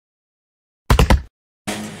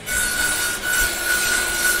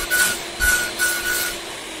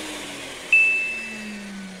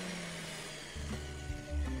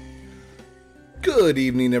Good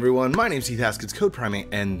evening, everyone. My name's Heath, Haskins, Code Primate,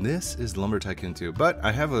 and this is Lumber Tycoon 2. But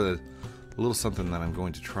I have a little something that I'm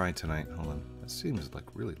going to try tonight. Hold on. That seems like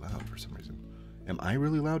really loud for some reason. Am I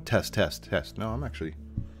really loud? Test, test, test. No, I'm actually...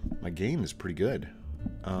 My gain is pretty good.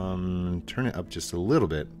 Turn it up just a little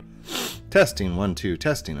bit. Testing, 1, 2,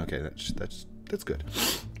 testing. Okay, that's good.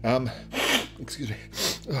 Excuse me.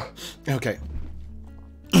 Okay.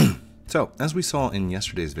 So, as we saw in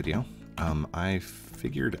yesterday's video, I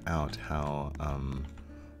figured out how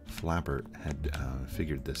Flapper had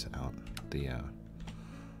figured this out.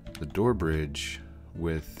 The door bridge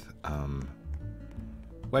with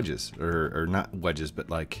wedges, or not wedges,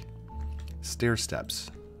 but like stair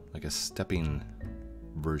steps, like a stepping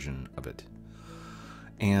version of it.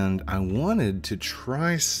 And I wanted to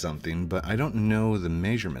try something, but I don't know the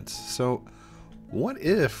measurements. So what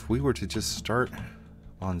if we were to just start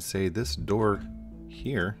on, say, this door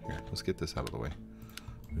here. Here, let's get this out of the way.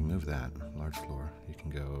 Remove that. Large floor. You can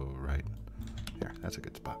go right here. That's a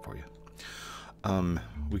good spot for you.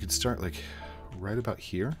 We could start like right about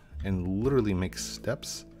here and literally make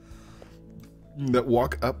steps that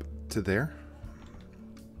walk up to there.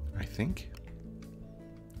 I think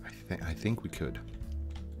we could.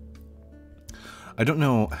 I don't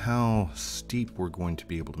know how steep we're going to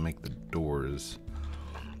be able to make the doors,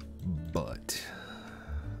 but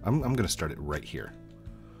I'm going to start it right here.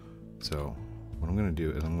 So what I'm going to do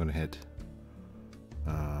is I'm going to hit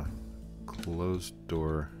close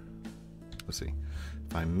door. Let's see.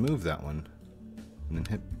 If I move that one and then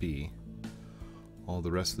hit B, all the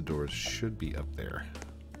rest of the doors should be up there.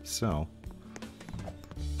 So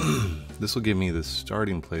this will give me the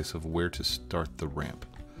starting place of where to start the ramp.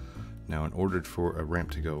 Now, in order for a ramp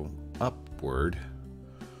to go upward,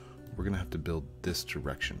 we're going to have to build this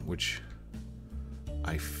direction, which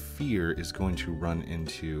I fear is going to run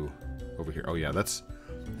into over here. Oh yeah, that's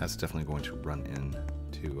definitely going to run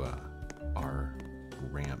into our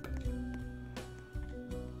ramp.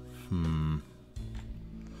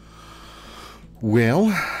 Well,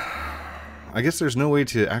 I guess there's no way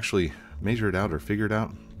to actually measure it out or figure it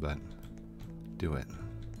out, but do it.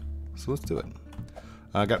 So let's do it.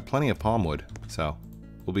 I got plenty of palm wood, so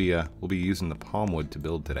we'll be using the palm wood to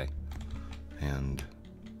build today, and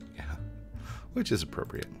yeah, which is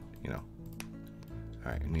appropriate, you know.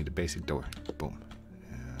 All right, we need a basic door. Boom,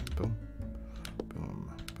 and boom,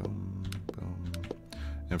 boom, boom, boom.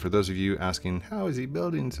 And for those of you asking, how is he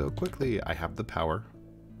building so quickly? I have the power.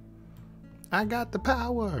 I got the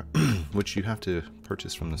power, which you have to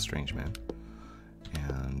purchase from the strange man.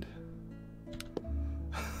 And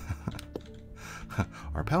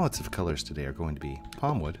our palettes of colors today are going to be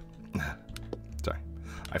palm wood. Sorry,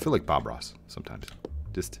 I feel like Bob Ross sometimes.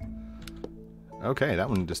 Just okay. That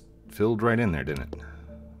one just filled right in there, didn't it?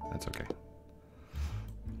 That's okay.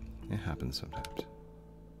 It happens sometimes.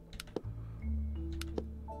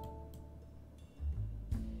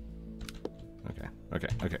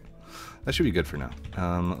 Okay. That should be good for now.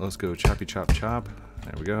 Let's go choppy chop chop.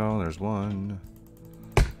 There we go. There's 1,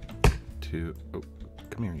 2. Oh,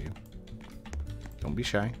 come here, you. Don't be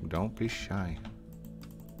shy. Don't be shy.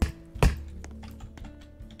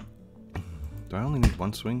 Do I only need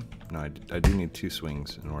 1 swing? No, I do need 2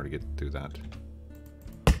 swings in order to get through that.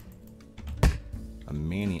 A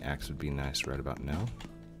mani axe would be nice right about now.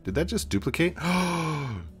 Did that just duplicate?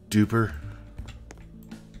 Oh, duper.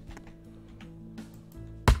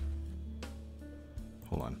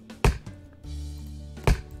 Hold on.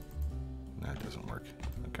 That doesn't work.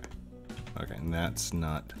 Okay, and that's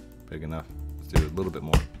not big enough. Let's do a little bit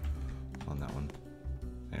more on that one.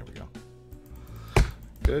 There we go.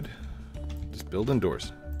 Good. Just building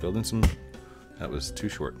doors. Building some... That was too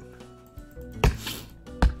short.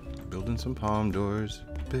 Building some palm doors.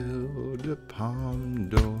 Build a palm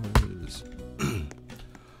doors.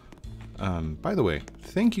 By the way,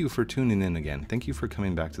 thank you for tuning in again. Thank you for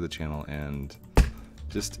coming back to the channel and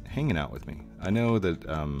just hanging out with me. I know that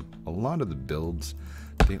a lot of the builds,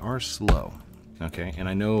 they are slow. Okay, and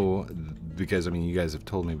I know because, I mean, you guys have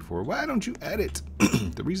told me before, why don't you edit?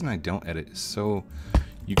 The reason I don't edit is so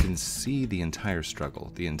you can see the entire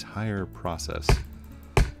struggle, the entire process,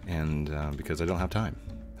 and because I don't have time.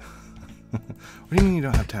 What do you mean you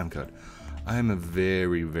don't have time, Code? I'm a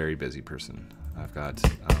very, very busy person. I've got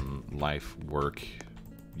life, work,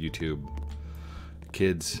 YouTube,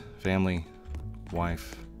 kids, family,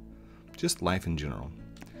 wife, just life in general.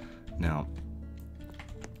 Now,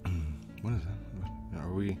 what is that?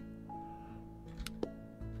 Are we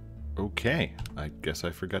okay? I guess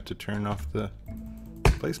I forgot to turn off the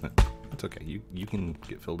placement. That's okay. You can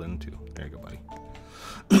get filled in too. There you go, buddy.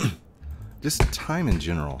 Just time in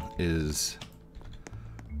general is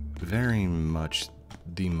very much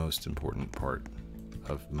the most important part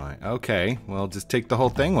of my... Okay, well, just take the whole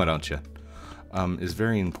thing, why don't you? Is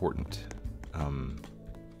very important.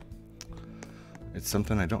 It's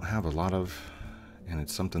something I don't have a lot of, and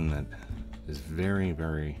it's something that is very,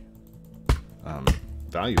 very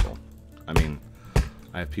valuable. I mean,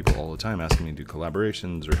 I have people all the time asking me to do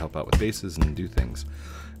collaborations or help out with bases and do things.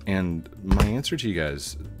 And my answer to you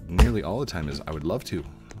guys nearly all the time is I would love to.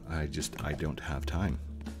 I don't have time.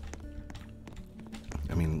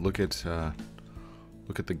 I mean, look at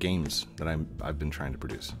the games that I've been trying to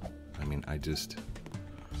produce. I mean,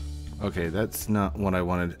 okay, that's not what I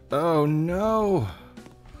wanted. Oh no!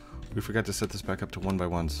 We forgot to set this back up to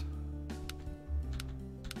 1x1s.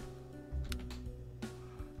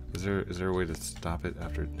 Is there a way to stop it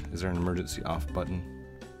after? Is there an emergency off button?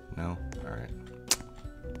 No? Alright.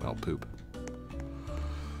 Well, poop.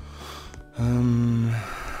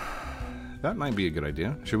 That might be a good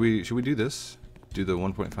idea. Should we do this? Do the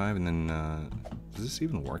 1.5 and then does this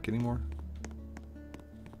even work anymore?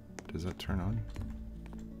 Does that turn on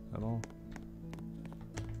at all?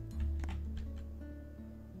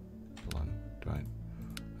 Hold on.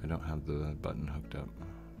 I don't have the button hooked up.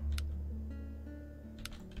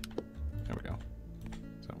 There we go.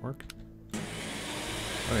 Does that work?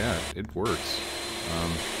 Oh yeah, it works.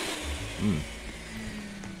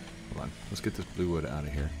 Hold on. Let's get this blue wood out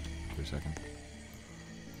of here for a second.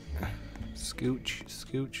 Scooch,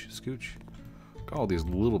 scooch, scooch. Got all these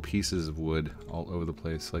little pieces of wood all over the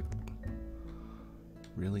place. Like,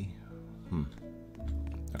 really?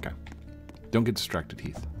 Okay. Don't get distracted,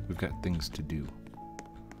 Heath. We've got things to do.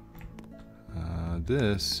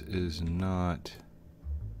 This is not...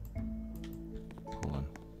 Hold on.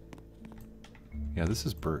 Yeah, this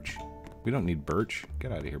is birch. We don't need birch.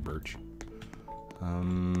 Get out of here, birch.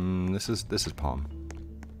 This is palm.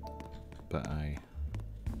 But I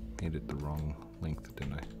made it the wrong length,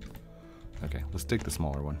 didn't I? Okay, let's take the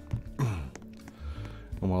smaller one.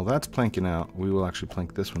 And while that's planking out, we will actually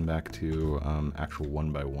plank this one back to actual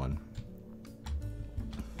 1x1.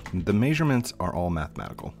 The measurements are all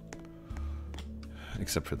mathematical,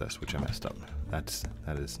 except for this, which I messed up. That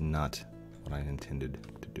is not what I intended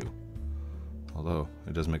to do. Although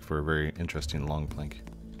it does make for a very interesting long plank.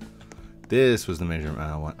 This was the measurement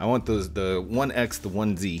I want. I want those, the 1x, the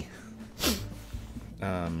 1z.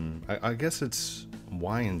 I guess it's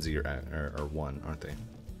y and z are 1, aren't they?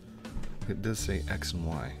 It does say x and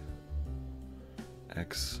y.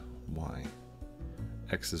 X, y.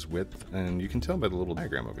 X is width, and you can tell by the little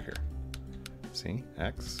diagram over here. See?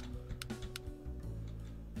 X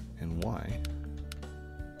and y.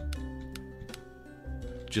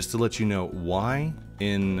 Just to let you know, y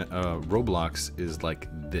in Roblox is like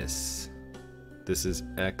this. This is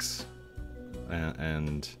x,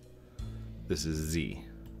 and this is z.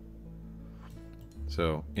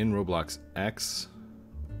 So in Roblox, x,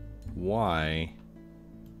 y,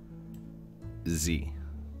 z.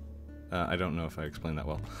 I don't know if I explained that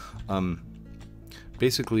well.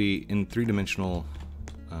 Basically, in three-dimensional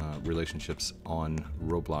relationships on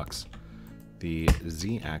Roblox, the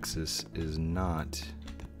z-axis is not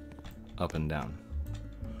up and down,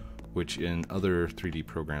 which in other 3D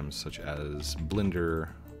programs such as Blender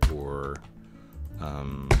or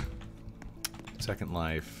Second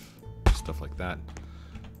Life, stuff like that,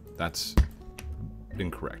 that's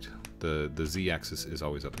incorrect. The z-axis is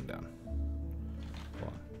always up and down.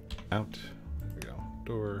 Hold on. Out. There we go.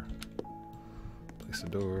 Door. Place a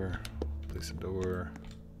door. Place a door.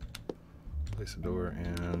 Place a door,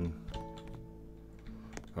 and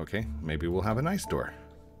okay, maybe we'll have a nice door.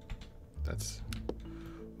 That's...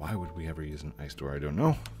 Why would we ever use an ice door? I don't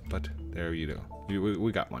know, but there you go.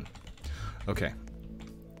 We got one. Okay.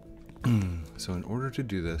 So in order to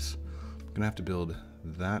do this, I'm going to have to build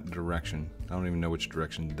that direction. I don't even know which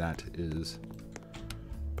direction that is,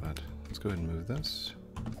 but let's go ahead and move this.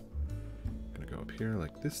 I'm going to go up here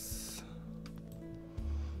like this,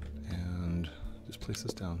 and just place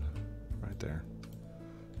this down right there.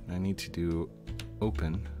 And I need to do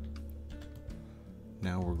open.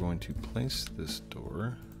 Now we're going to place this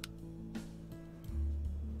door.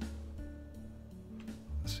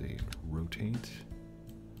 Let's see, rotate.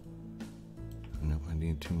 No, I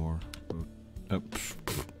need two more. Oh.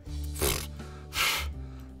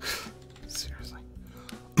 Seriously.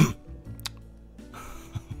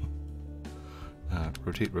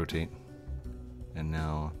 Rotate, rotate. And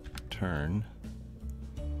now turn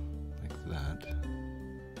like that.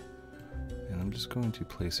 And I'm just going to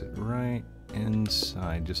place it right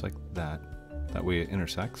inside, just like that. That way it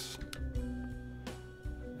intersects.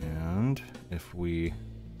 And if we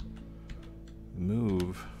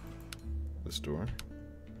move this door,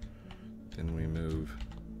 Can we move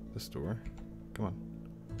this door? Come on.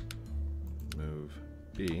 Move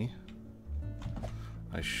B.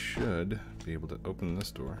 I should be able to open this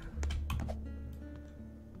door.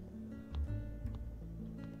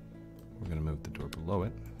 We're going to move the door below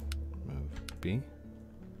it. Move B.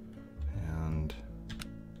 And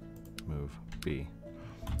move B.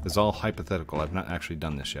 It's all hypothetical. I've not actually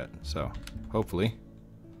done this yet, so hopefully.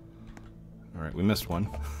 Alright, we missed one.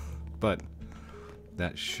 But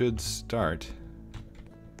that should start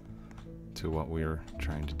to what we're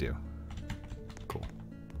trying to do. Cool.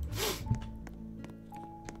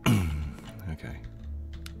 Okay.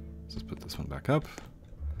 Let's put this one back up.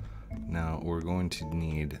 Now we're going to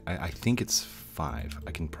need, I think it's 5.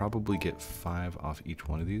 I can probably get 5 off each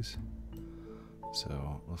one of these.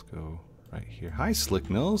 So let's go right here. Hi, Slick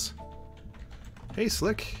Mills. Hey,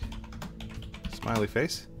 Slick. Smiley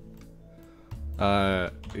face.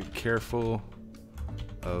 Be careful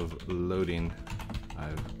of loading.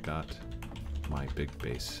 I've got my big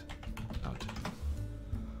base out.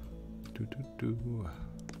 Hold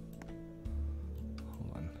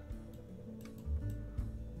on.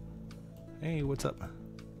 Hey, what's up?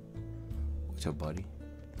 What's up, buddy?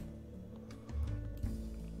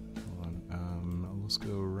 Hold on. Let's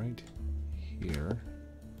go right here.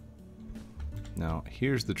 Now,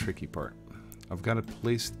 here's the tricky part. I've got to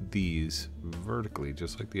place these vertically,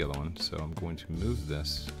 just like the other one. So I'm going to move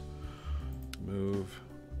this, move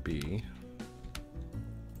B,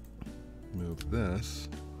 move this,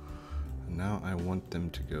 and now I want them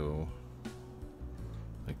to go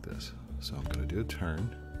like this. So I'm going to do a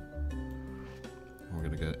turn. And we're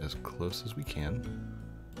going to get as close as we can,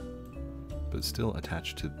 but still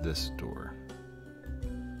attached to this door.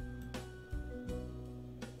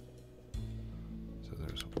 So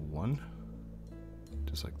there's one.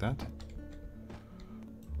 Just like that.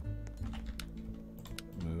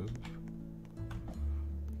 Move.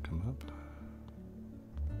 Come up.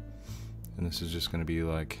 And this is just going to be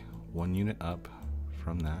like 1 unit up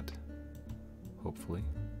from that. Hopefully.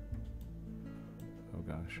 Oh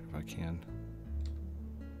gosh, if I can.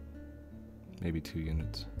 Maybe 2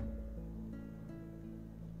 units.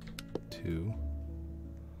 2.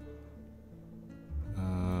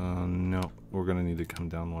 No, we're going to need to come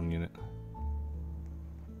down 1 unit.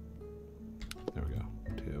 There we go.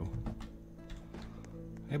 2.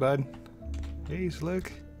 Hey, bud. Hey,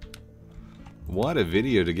 Slick. What a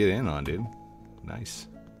video to get in on, dude. Nice.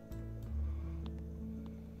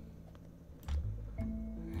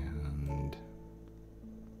 And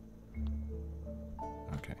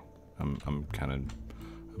okay, I'm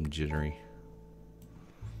jittery.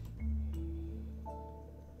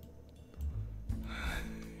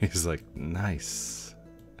 He's like, nice.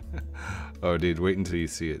 Oh, dude, wait until you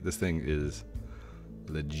see it. This thing is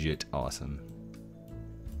legit awesome.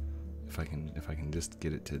 If I can just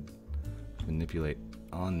get it to manipulate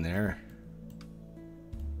on there.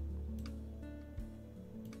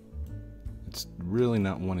 It's really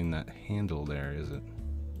not wanting that handle there, is it?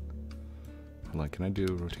 Hold on, can I do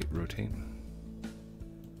rotate?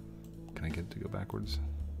 Can I get it to go backwards?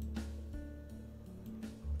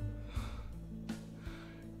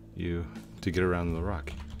 You to get around the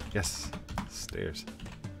rock. Yes. Stairs.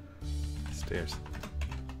 Stairs.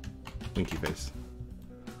 Winky face.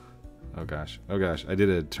 Oh gosh. Oh gosh. I did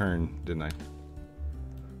a turn, didn't I?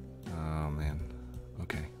 Oh man.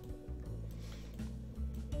 Okay.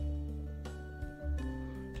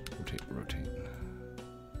 Rotate, rotate.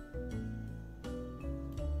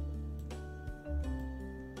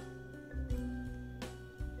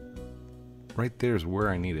 Right there is where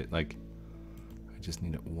I need it. Like, I just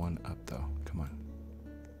need it 1 up though. Come on.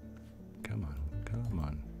 Come on. Come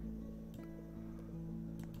on.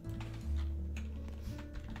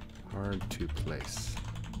 Hard to place.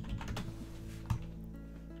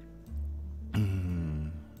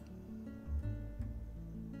 Can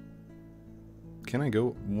I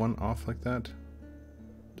go 1 off like that?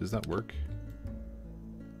 Does that work?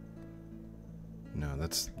 No,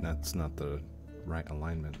 that's not the right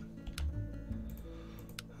alignment.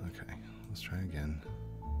 Okay, let's try again.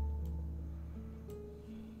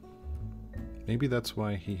 Maybe that's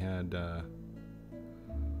why he had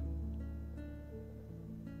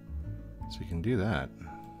so you can do that.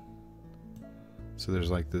 So there's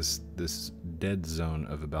like this dead zone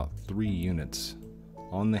of about 3 units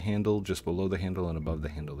on the handle, just below the handle, and above the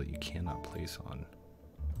handle that you cannot place on.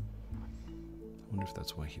 I wonder if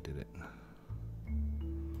that's why he did it.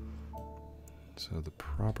 So the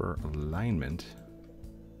proper alignment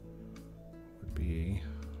would be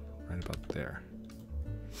right about there.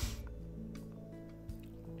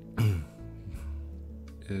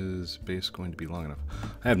 is base going to be long enough?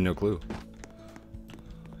 I have no clue.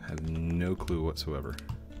 I have no clue whatsoever.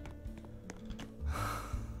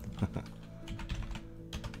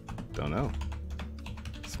 Don't know.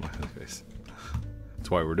 Smiley face. That's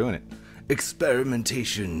why we're doing it.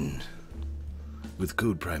 Experimentation with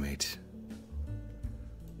Code Primate.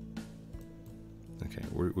 Okay,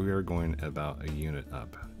 we are going about a unit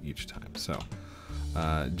up each time. So,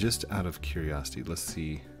 just out of curiosity, let's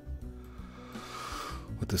see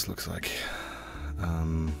what this looks like.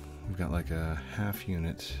 We've got like a half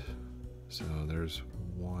unit. So there's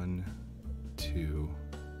 1, 2,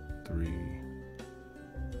 3,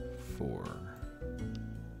 4.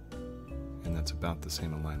 And that's about the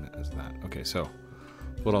same alignment as that. Okay, so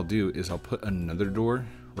what I'll do is I'll put another door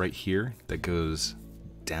right here that goes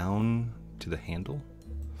down to the handle.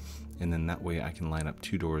 And then that way I can line up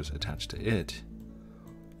 2 doors attached to it.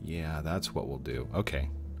 Yeah, that's what we'll do. Okay,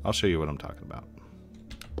 I'll show you what I'm talking about.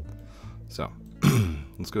 So,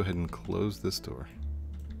 let's go ahead and close this door.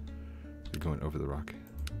 We're going over the rock.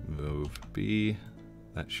 Move B.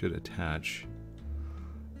 That should attach.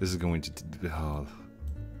 This is going to... Oh,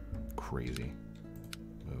 crazy.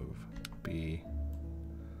 Move B.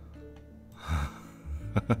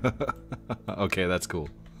 Okay, that's cool.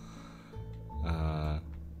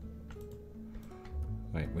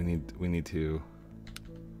 Wait, we need to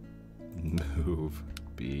move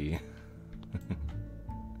B.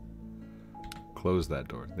 Close that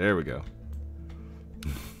door. There we go.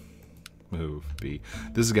 Move B.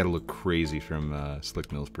 This has got to look crazy from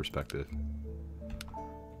Slick Mill's perspective.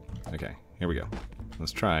 Okay, here we go.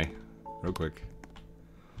 Let's try real quick.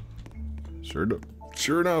 Sure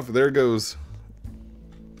enough, there it goes.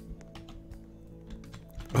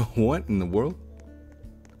 Oh, what in the world?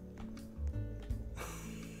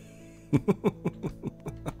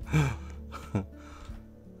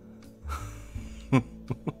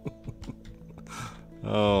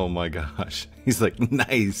 Oh my gosh. He's like,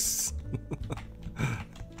 nice.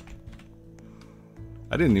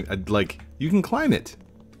 I didn't even, like, you can climb it.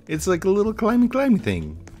 It's like a little climby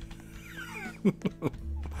thing.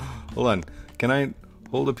 Hold on. Can I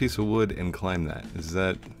hold a piece of wood and climb that? Is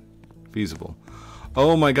that feasible?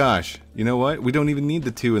 Oh my gosh. You know what? We don't even need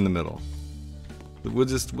the 2 in the middle. We'll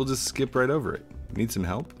just skip right over it. Need some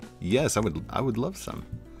help? Yes, I would love some.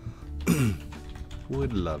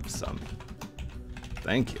 Would love some.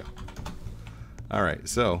 Thank you. Alright,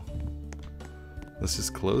 so let's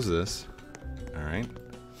just close this. Alright.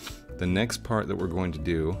 The next part that we're going to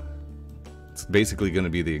do, it's basically going to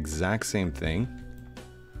be the exact same thing.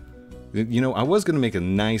 You know, I was going to make a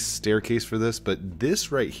nice staircase for this, but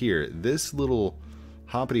this right here, this little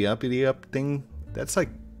hoppity up thing, that's like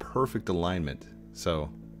perfect alignment. So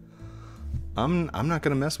I'm not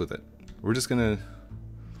going to mess with it. We're going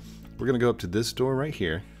to go up to this door right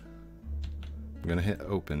here. I'm going to hit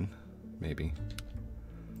open, maybe.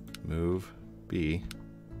 Move B.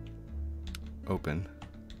 Open.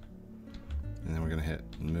 And then we're going to hit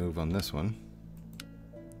move on this one.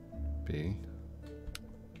 B.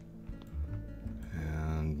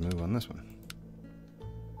 And move on this one.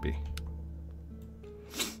 B.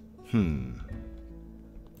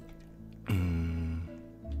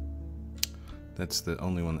 That's the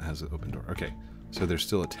only one that has an open door. Okay, so they're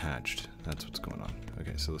still attached. That's what's going on.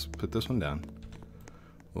 Okay, so let's put this one down.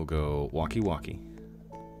 We'll go walkie.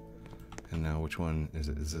 And now which one is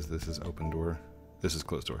it? This is open door. This is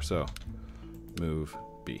closed door. So move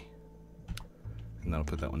B. And that'll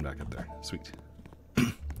put that one back up there. Sweet.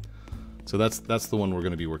 So that's the one we're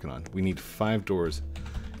going to be working on. We need 5 doors.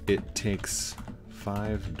 It takes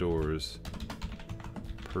 5 doors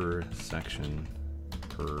per section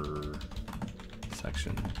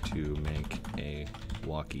to make a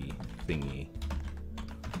walkie thingy.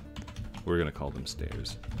 We're going to call them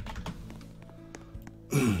stairs.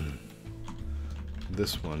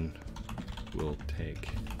 This one will take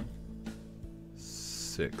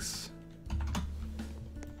 6.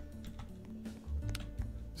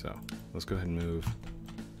 So let's go ahead and move.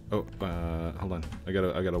 Oh, hold on. I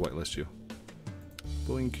gotta whitelist you.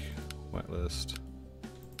 Blink, whitelist.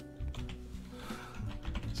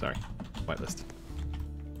 Sorry, whitelist.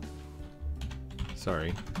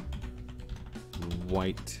 Sorry.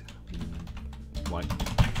 White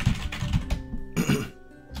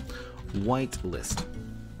list.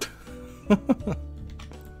 Okay.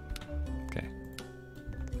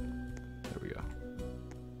 There we go.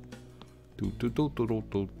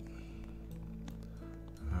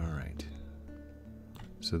 All right.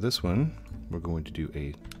 So this one, we're going to do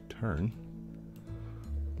a turn.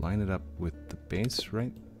 Line it up with the base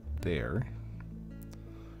right there.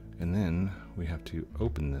 And then we have to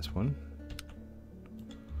open this one.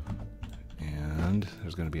 And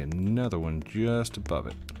there's going to be another one just above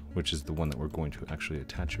it, which is the one that we're going to actually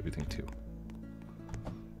attach everything to.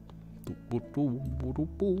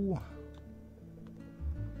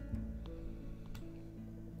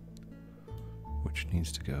 Which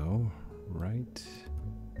needs to go right.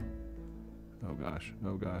 Oh gosh,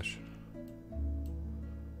 oh gosh.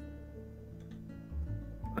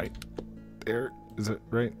 Right there. Is it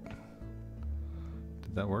right?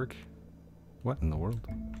 Did that work? What in the world?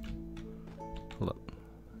 Hold up.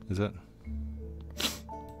 Is that?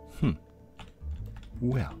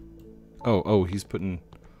 Well. Oh, he's putting...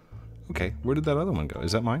 Okay, where did that other one go?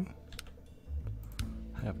 Is that mine?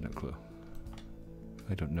 I have no clue.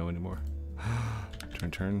 I don't know anymore.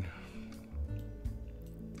 Turn.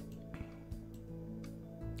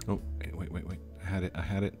 Oh, wait. I had it.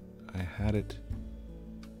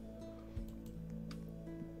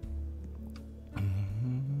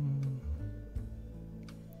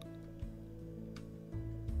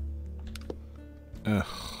 Ugh,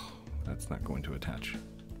 that's not going to attach.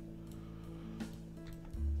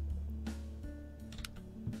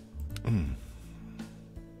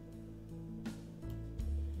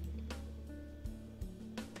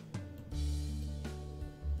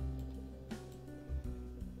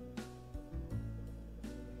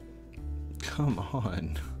 Come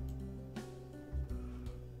on.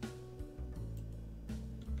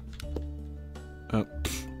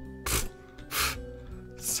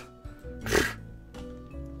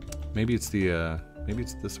 Maybe it's the maybe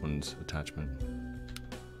it's this one's attachment.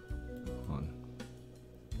 Hold on.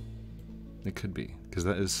 It could be, because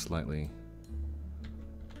that is slightly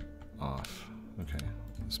off. Okay,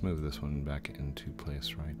 let's move this one back into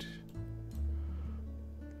place right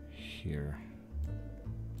here.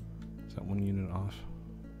 Is that one unit off?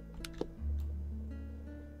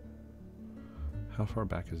 How far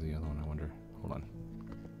back is the other one, I wonder? Hold on.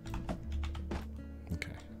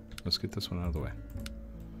 Okay, let's get this one out of the way.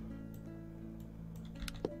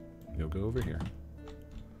 You'll go over here.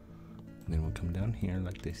 And then we'll come down here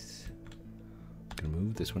like this. Gonna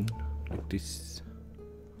move this one like this.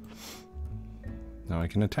 Now I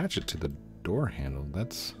can attach it to the door handle.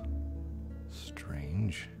 That's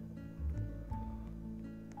strange.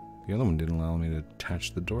 The other one didn't allow me to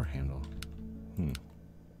attach the door handle.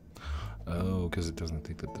 Oh, because it doesn't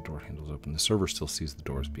think that the door handle's open. The server still sees the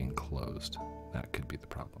doors being closed. That could be the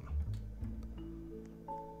problem.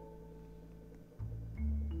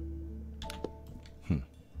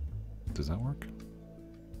 Does that work?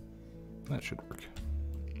 That should work.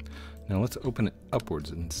 Now let's open it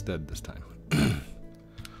upwards instead this time.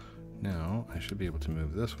 Now I should be able to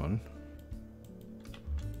move this one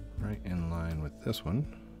right in line with this one.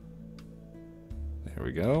 There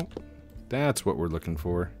we go. That's what we're looking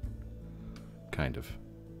for. Kind of.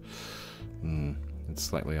 It's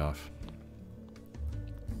slightly off.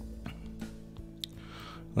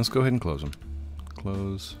 Let's go ahead and close them.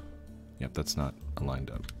 Close. Yep, that's not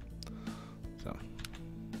aligned up. So,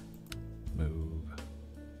 move.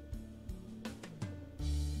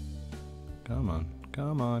 Come on,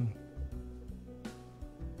 come on.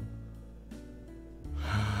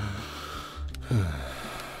 Move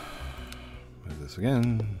this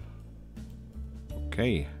again.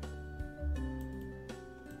 Okay.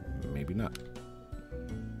 Maybe not.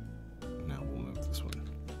 Now we'll move this one.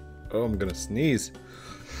 Oh, I'm gonna sneeze.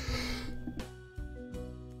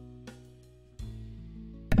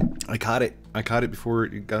 I caught it. I caught it before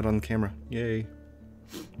it got on camera. Yay.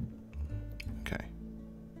 Okay.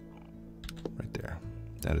 Right there.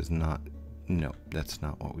 That is not... No, that's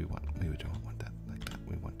not what we want. We don't want that like that.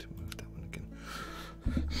 We want to move that one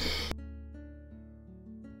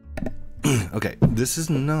again. Okay, this is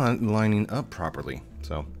not lining up properly.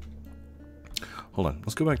 So, hold on.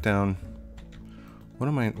 Let's go back down. What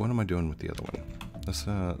am I doing with the other one? Let's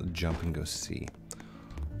jump and go see.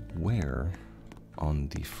 Where on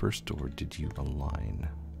the first door did you align?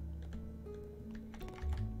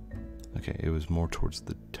 Okay, it was more towards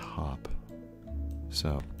the top.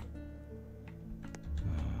 So,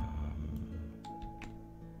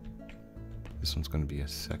 this one's going to be a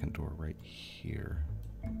second door right here.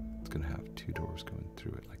 It's going to have two doors going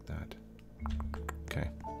through it like that.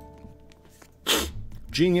 Okay.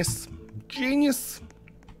 Genius! Genius!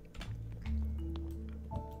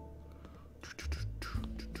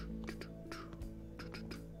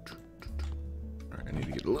 Alright, I need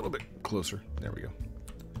to get a little bit closer. There we go.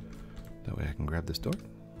 That way I can grab this door,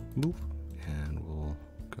 move, and we'll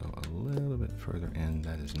go a little bit further in.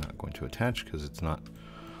 That is not going to attach because it's not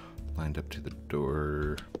lined up to the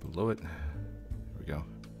door below it. There we go.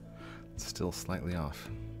 It's still slightly off.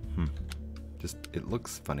 Just, it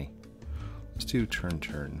looks funny. Let's do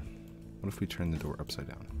turn. What if we turn the door upside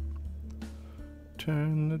down?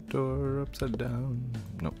 Turn the door upside down.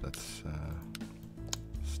 Nope, that's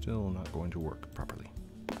still not going to work properly.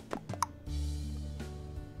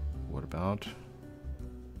 What about...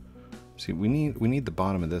 See, we need the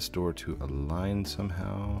bottom of this door to align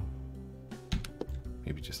somehow.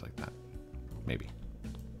 Maybe just like that. Maybe.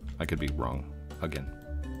 I could be wrong again.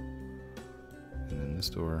 And then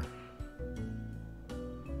this door.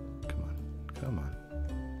 Come on. Come on.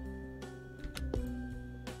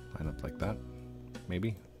 Line up like that.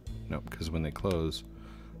 Maybe? Nope, because when they close,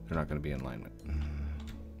 they're not going to be in alignment.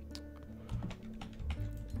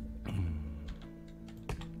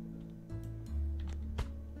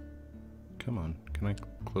 Come on, can I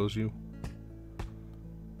close you?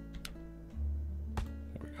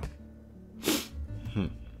 There we go.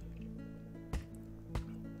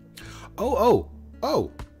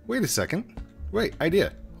 Oh! Wait a second. Wait,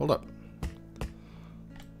 idea. Hold up.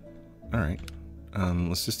 Alright.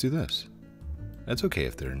 Let's just do this. That's okay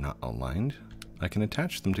if they're not aligned. I can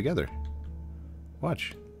attach them together.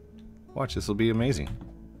 Watch. Watch, this will be amazing.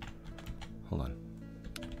 Hold on.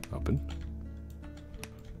 Open.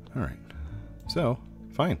 Alright. So,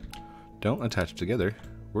 fine. Don't attach together.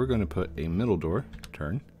 We're going to put a middle door,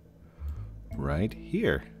 turn, right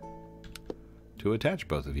here to attach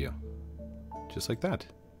both of you. Just like that.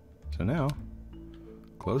 So now,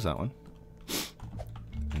 close that one.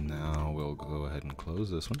 And now we'll go ahead and close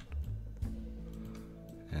this one.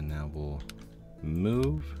 And now we'll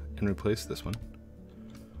move and replace this one.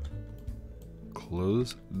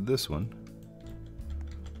 Close this one.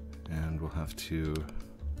 And we'll have to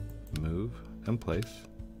move and place.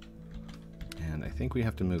 And I think we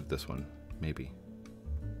have to move this one, maybe.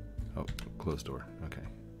 Oh, closed door, okay.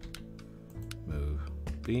 Move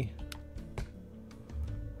B.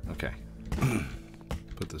 Okay.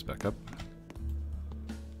 Put this back up.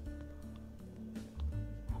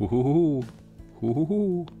 Hoo-hoo-hoo.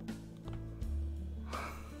 Hoo-hoo-hoo.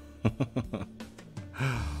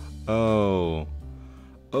 Oh.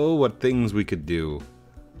 Oh, what things we could do.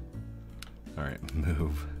 Alright,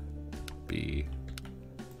 move B.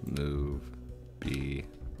 Move B.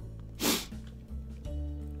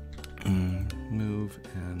 Move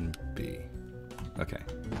and B. Okay,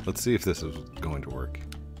 let's see if this is going to work.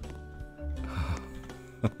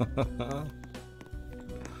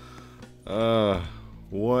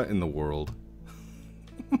 What in the world?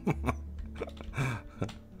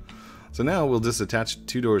 So now we'll just attach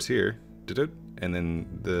two doors here, and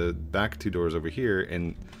then the back two doors over here,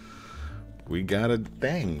 and we got a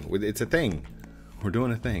thing. It's a thing. We're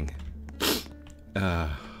doing a thing.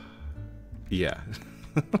 Yeah.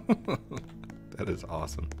 That is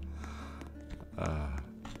awesome.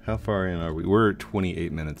 How far in are we? We're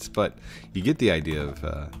 28 minutes, but you get the idea of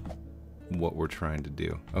what we're trying to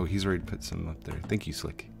do. Oh, he's already put some up there. Thank you,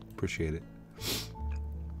 Slick. Appreciate it.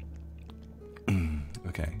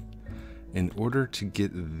 Okay. In order to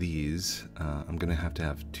get these, I'm going to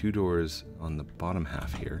have two doors on the bottom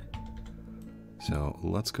half here. So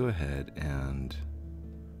let's go ahead and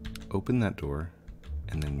open that door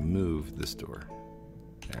and then move this door.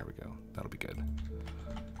 There we go. That'll be good.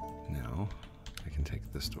 Now I can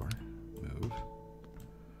take this door, move,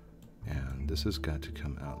 and this has got to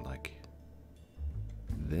come out like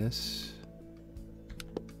this.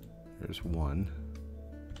 There's one.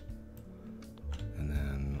 And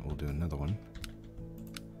then we'll do another one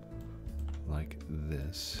like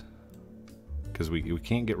this. Because we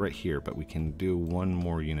can't get right here, but we can do one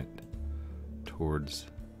more unit towards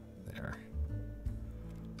there.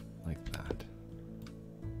 Like that.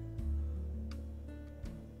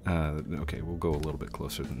 Okay, we'll go a little bit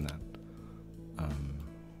closer than that.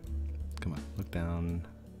 Come on, look down.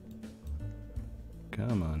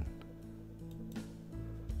 Come on.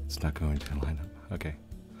 It's not going to line up. Okay.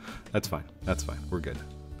 That's fine. That's fine. We're good.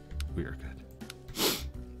 We are good.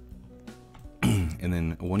 And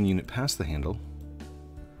then one unit past the handle,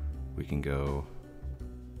 we can go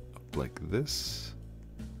up like this.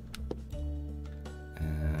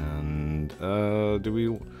 And do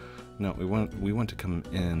we? No, we want to come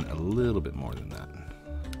in a little bit more than that.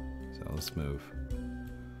 So let's move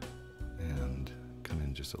and come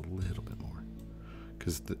in just a little bit more,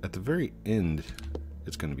 because at the very end,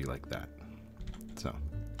 it's going to be like that. So.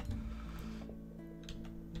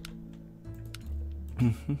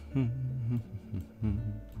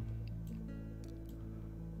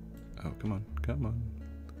 Oh, come on, come on.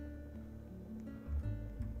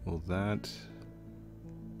 Well, that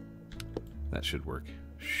should work.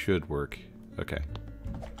 Should work. Okay.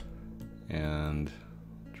 And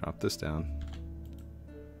drop this down.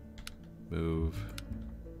 Move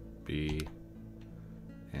B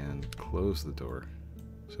and close the door.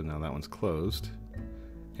 So now that one's closed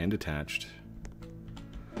and attached.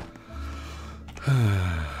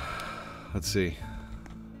 Let's see.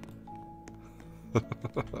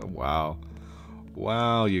 Wow.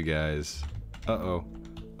 Wow, you guys. Uh-oh.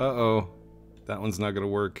 Uh-oh. That one's not gonna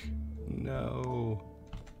work. No.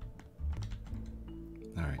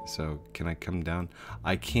 Alright, so can I come down?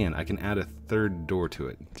 I can. I can add a third door to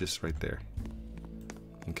it. Just right there.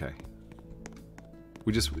 Okay.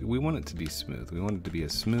 We want it to be smooth. We want it to be a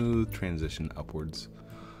smooth transition upwards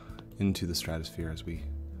into the stratosphere as we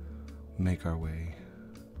make our way.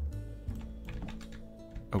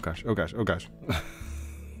 Oh gosh, oh gosh, oh gosh.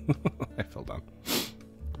 I fell down.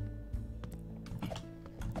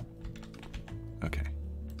 Okay.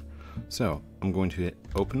 So, I'm going to hit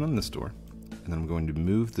open on this door, and then I'm going to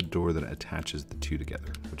move the door that attaches the two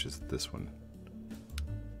together, which is this one.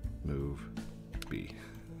 Move B.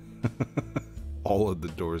 All of the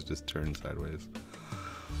doors just turn sideways.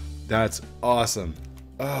 That's awesome.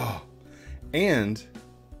 Oh. And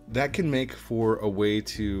that can make for a way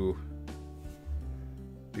to...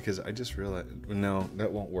 Because I just realized... No,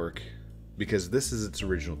 that won't work. Because this is its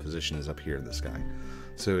original position, is up here in the sky.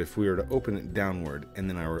 So if we were to open it downward, and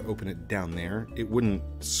then I were to open it down there, it wouldn't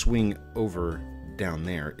swing over down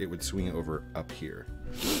there. It would swing over up here.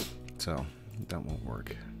 So that won't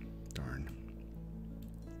work. Darn.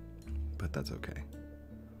 But that's okay.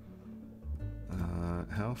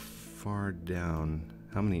 How far down?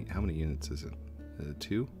 How many units is it?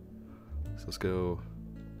 2? So let's go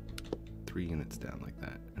 3 units down like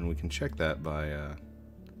that, and we can check that by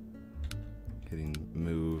hitting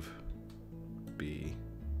move B.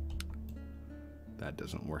 That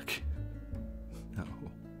doesn't work.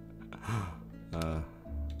 No.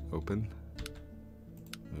 Open.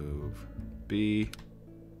 Move B.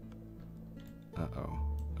 Uh-oh.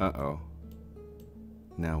 Uh-oh.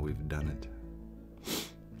 Now we've done it.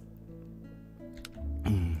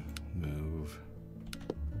 Move.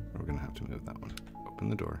 We're gonna have to move that one. Open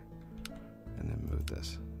the door. And then move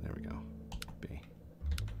this. There we go. B.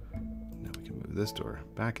 Now we can move this door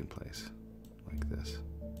back in place. Like this.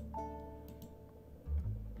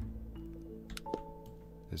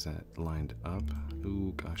 Is that lined up?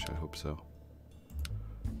 Ooh, gosh, I hope so.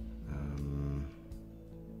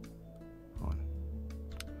 Hold on.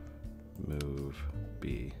 Move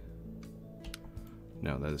B.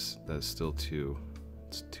 No, that is still too...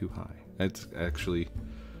 It's too high. It's actually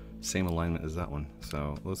same alignment as that one.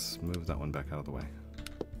 So let's move that one back out of the way.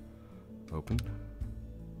 Open.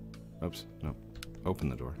 Oops, no. Open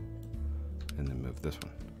the door. And then move this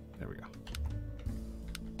one. There we go.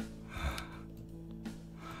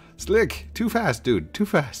 Slick! Too fast, dude. Too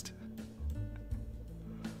fast.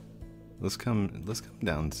 Let's come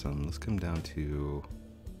down some. Let's come down to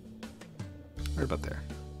right about there.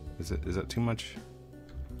 Is that too much?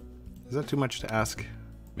 Is that too much to ask?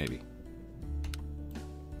 Maybe.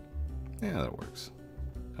 Yeah, that works.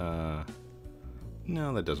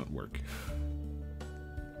 No, that doesn't work.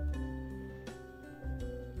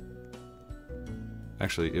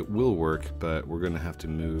 Actually, it will work, but we're gonna have to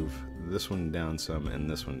move this one down some and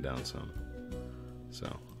this one down some.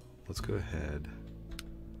 So, let's go ahead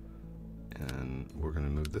and we're gonna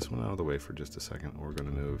move this one out of the way for just a second. We're gonna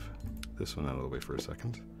move this one out of the way for a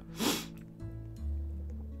second.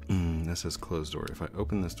 This says closed door. If I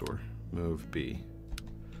open this door, move B,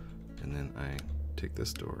 and then I take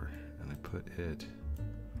this door and I put it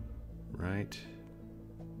right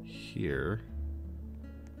here.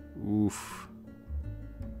 Oof.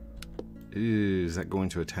 Is that going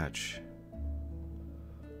to attach?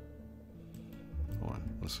 Hold on.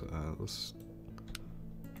 Let's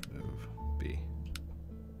move B.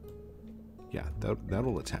 Yeah,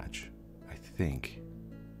 that'll attach. I think.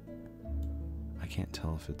 I can't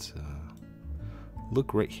tell if it's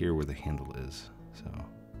look right here where the handle is. So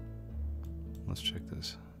let's check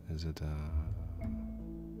this. Is it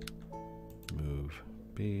move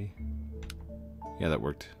B? Yeah, that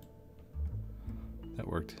worked. That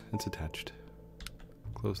worked. It's attached.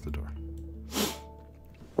 Close the door.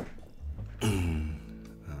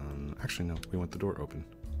 Actually, no. We want the door open.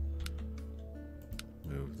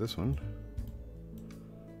 Move this one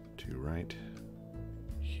to right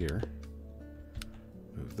here.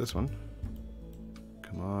 Move this one.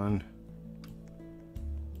 Come on.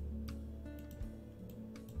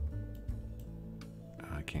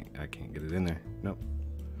 I can't get it in there. Nope.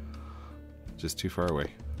 Just too far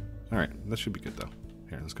away. Alright, that should be good though.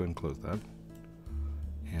 Here, let's go ahead and close that.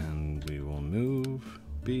 And we will move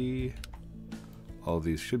B. All of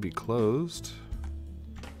these should be closed.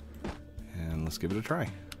 And let's give it a try.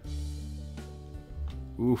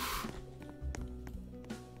 Oof.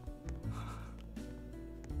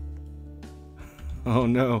 Oh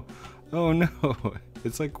no. Oh no.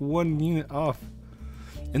 It's like 1 unit off.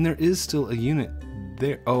 And there is still a unit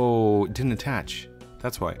there. Oh, it didn't attach.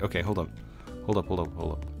 That's why. Okay, hold up. Hold up, hold up,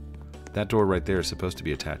 hold up. That door right there is supposed to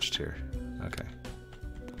be attached here. Okay.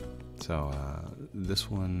 So, this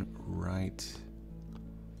one right...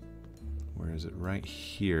 Where is it? Right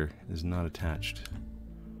here is not attached.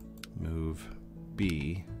 Move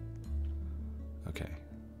B. Okay.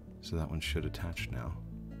 So that one should attach now.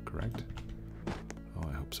 Correct? Oh,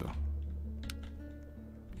 I hope so.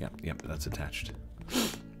 Yep, that's attached.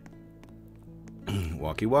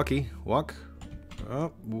 Walkie walkie. Walk.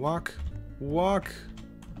 Oh, walk. Walk.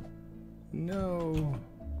 No.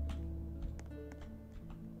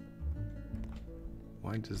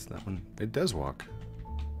 Why does that one... It does walk.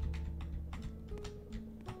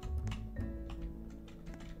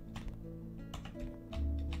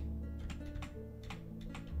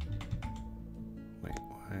 Wait,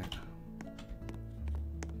 what?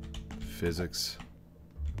 Physics.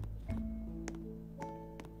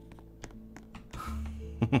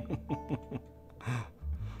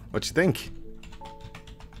 What you think?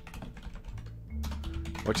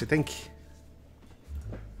 What you think?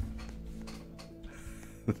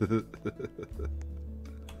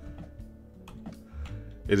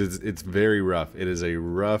 It's very rough. It is a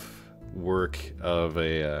rough work of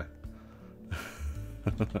a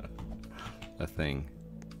a thing.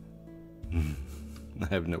 I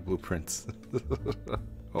have no blueprints.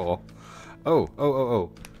 Oh.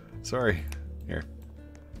 Sorry. Here.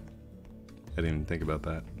 I didn't even think about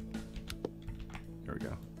that. There we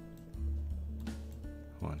go.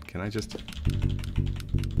 Hold on, can I just...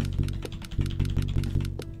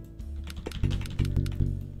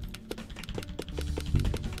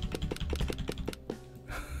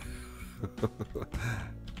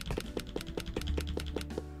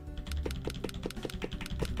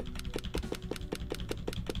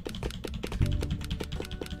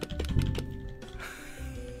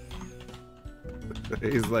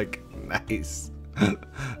 He's like, nice.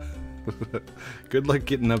 Good luck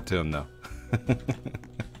getting up to him, though.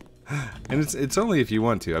 And it's only if you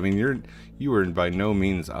want to. I mean, you are by no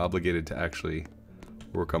means obligated to actually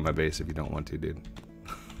work on my base if you don't want to, dude.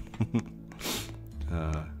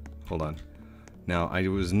 Hold on. Now, I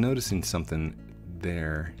was noticing something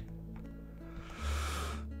there.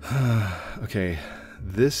 Okay,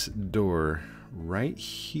 this door right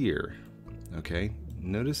here. Okay,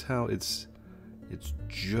 notice how it's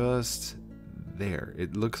just there.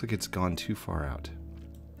 It looks like it's gone too far out.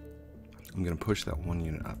 I'm gonna push that 1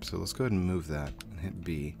 unit up. So let's go ahead and move that and hit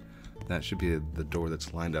B. That should be the door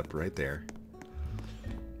that's lined up right there.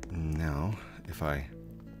 Now, if I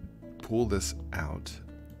pull this out.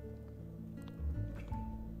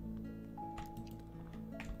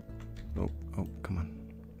 Oh, come on.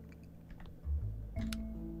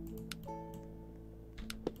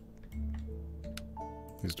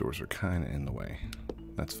 These doors are kind of in the way.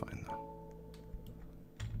 That's fine though.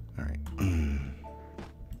 All right.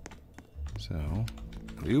 So,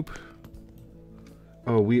 oop.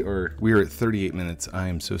 Oh, we are at 38 minutes. I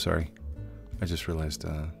am so sorry. I just realized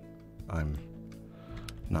I'm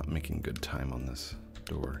not making good time on this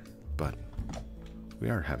door, but we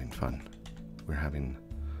are having fun. We're having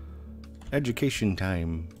education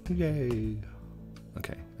time. Yay.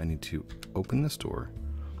 Okay, I need to open this door.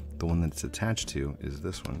 The one that's attached to is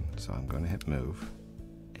this one, so I'm going to hit move.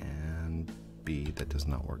 And B, that does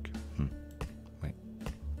not work. Wait.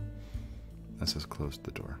 That says close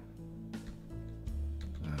the door.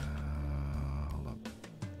 Hold up.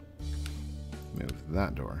 Move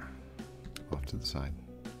that door off to the side.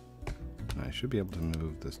 I should be able to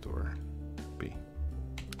move this door. B.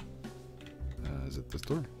 Is it this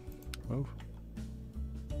door? Move.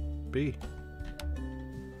 B.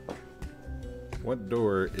 What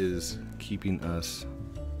door is keeping us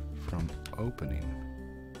from opening?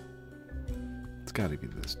 It's got to be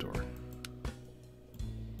this door.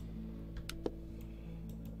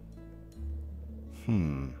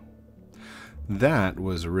 That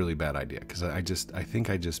was a really bad idea because I think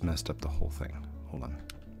I just messed up the whole thing. Hold on.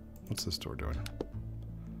 What's this door doing?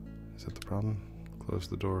 Is that the problem? Close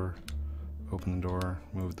the door, open the door,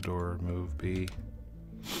 move B.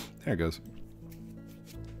 There it goes.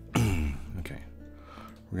 Okay.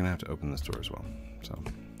 We're gonna have to open this door as well. So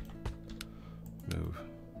move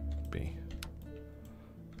B.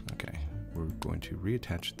 Okay. We're going to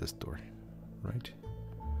reattach this door right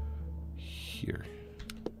here.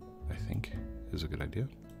 I think is a good idea.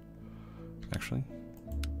 Actually,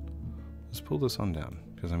 let's pull this on down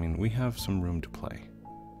because I mean we have some room to play,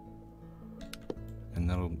 and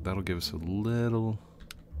that'll give us a little.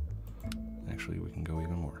 Actually, we can go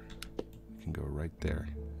even more. can go right there,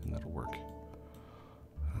 and that'll work.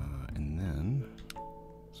 And then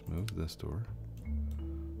let's move this door.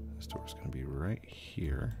 This door is going to be right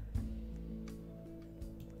here.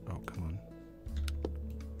 Oh, come on.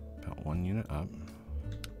 About 1 unit up.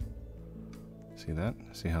 See that?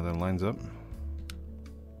 See how that lines up?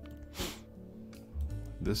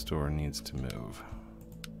 This door needs to move.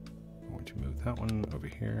 I'm going to move that one over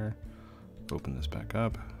here. Open this back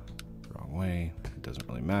up. Wrong way. It doesn't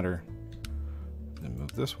really matter. Then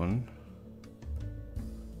move this one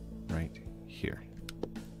right here.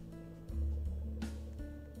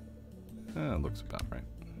 That looks about right.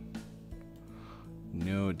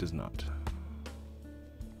 No, it does not.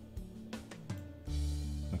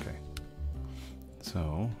 Okay.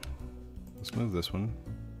 So, let's move this one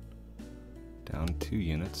down 2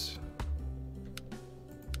 units,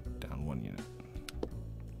 down 1 unit.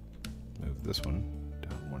 Move this one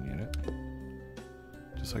down 1 unit,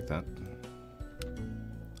 just like that.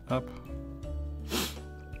 Up.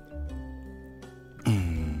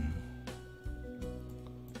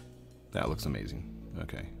 That looks amazing.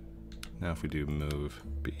 Okay. Now if we do move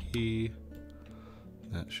B,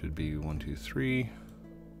 that should be 1, 2, 3.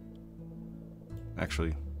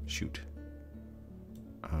 Actually, shoot.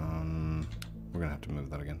 We're gonna have to move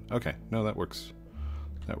that again. Okay, no, that works.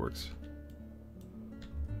 That works.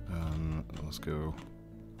 Let's go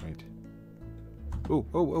right. Oh,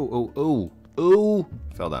 oh, oh, oh, oh, oh!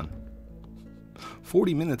 Fell down.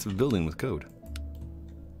 40 minutes of building with code.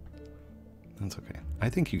 That's okay. I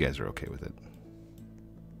think you guys are okay with it.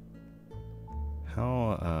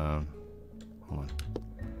 How, hold on.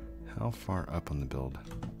 How far up on the build?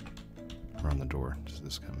 Around the door does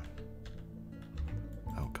this come?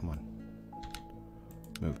 Oh, come on.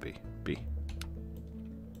 Move B. B.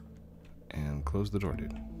 And close the door,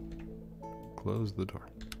 dude. Close the door.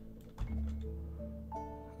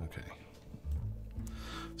 Okay.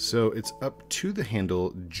 So it's up to the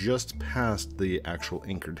handle, just past the actual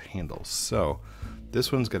anchored handle. So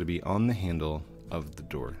this one's got to be on the handle of the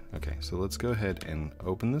door. Okay, so let's go ahead and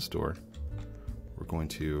open this door. We're going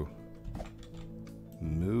to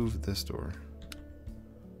move this door.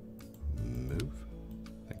 Move.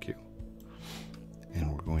 Thank you. And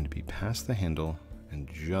we're going to be past the handle and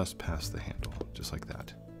just past the handle, just like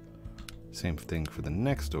that. Same thing for the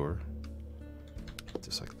next door.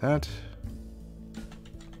 Just like that.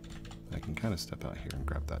 I can kind of step out here and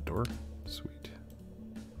grab that door. Sweet.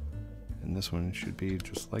 And this one should be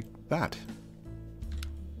just like that.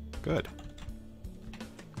 Good.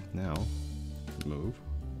 Now, move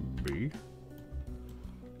B.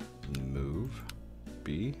 Move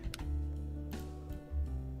B.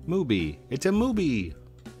 Mooby. It's a Mooby.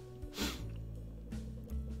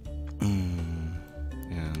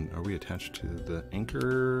 And are we attached to the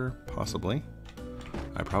anchor? Possibly.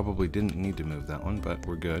 I probably didn't need to move that one, but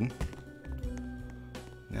we're good.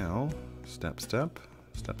 Now, step, step,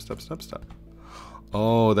 step, step, step, step.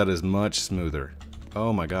 Oh, that is much smoother.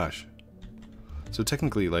 Oh my gosh. So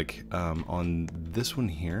technically, like, on this one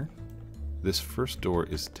here, this first door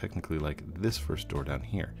is technically like this first door down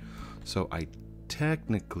here. So I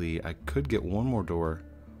could get one more door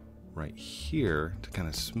right here to kind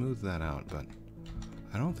of smooth that out, but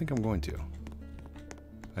I don't think I'm going to.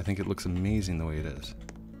 I think it looks amazing the way it is.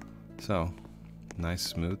 So, nice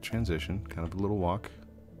smooth transition, kind of a little walk.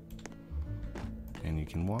 And you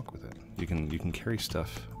can walk with it. You can carry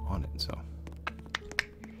stuff on it, so.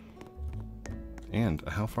 And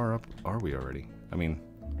how far up are we already? I mean,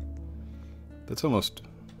 that's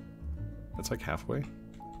like halfway.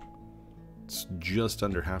 It's just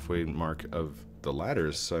under halfway mark of the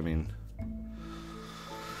ladders, so I mean.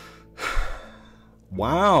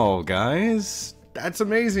 Wow, guys. That's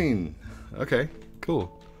amazing. Okay,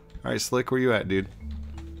 cool. All right, Slick, where you at, dude?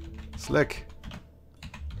 Slick.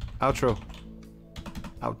 Outro.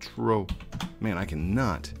 Outro. Man, I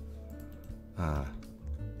cannot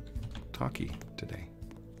talkie today.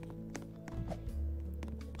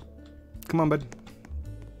 Come on, bud.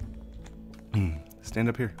 Stand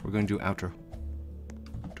up here. We're going to do outro.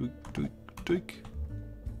 Tweak, tweak, tweak.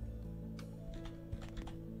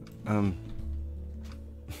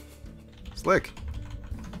 Slick.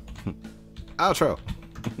 Outro.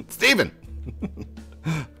 Steven.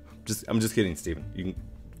 I'm just kidding, Steven. You can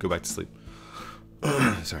go back to sleep.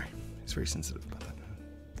 Sorry. He's very sensitive about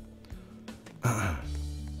that.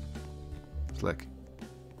 Slick.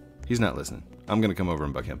 He's not listening. I'm going to come over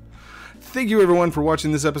and bug him. Thank you, everyone, for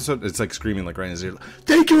watching this episode. It's like screaming like right in his ear.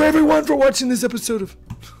 Thank you, everyone, for watching this episode of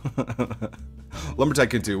Lumber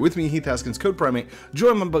Tycoon 2. With me, Heath, Haskins, Code Primate.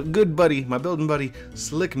 Join my good buddy, my building buddy,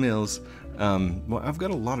 Slick Mills. Well, I've got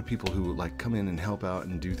a lot of people who like come in and help out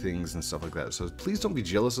and do things and stuff like that. So please don't be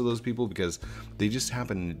jealous of those people because they just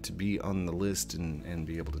happen to be on the list and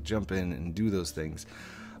be able to jump in and do those things.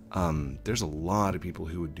 There's a lot of people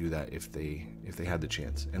who would do that if they had the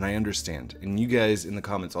chance, and I understand. And you guys in the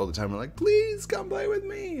comments all the time are like, please come play with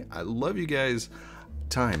me. I love you guys.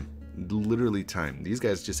 Time, literally time. These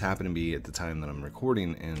guys just happen to be at the time that I'm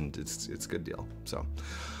recording, and it's a good deal. So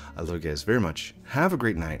I love you guys very much. Have a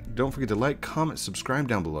great night. Don't forget to like, comment, subscribe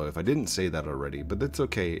down below if I didn't say that already, but that's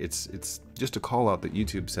okay. It's just a call out that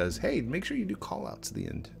YouTube says, hey, make sure you do call outs at the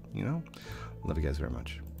end, you know? Love you guys very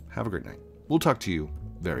much. Have a great night. We'll talk to you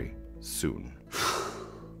very soon.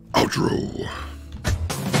 Outro.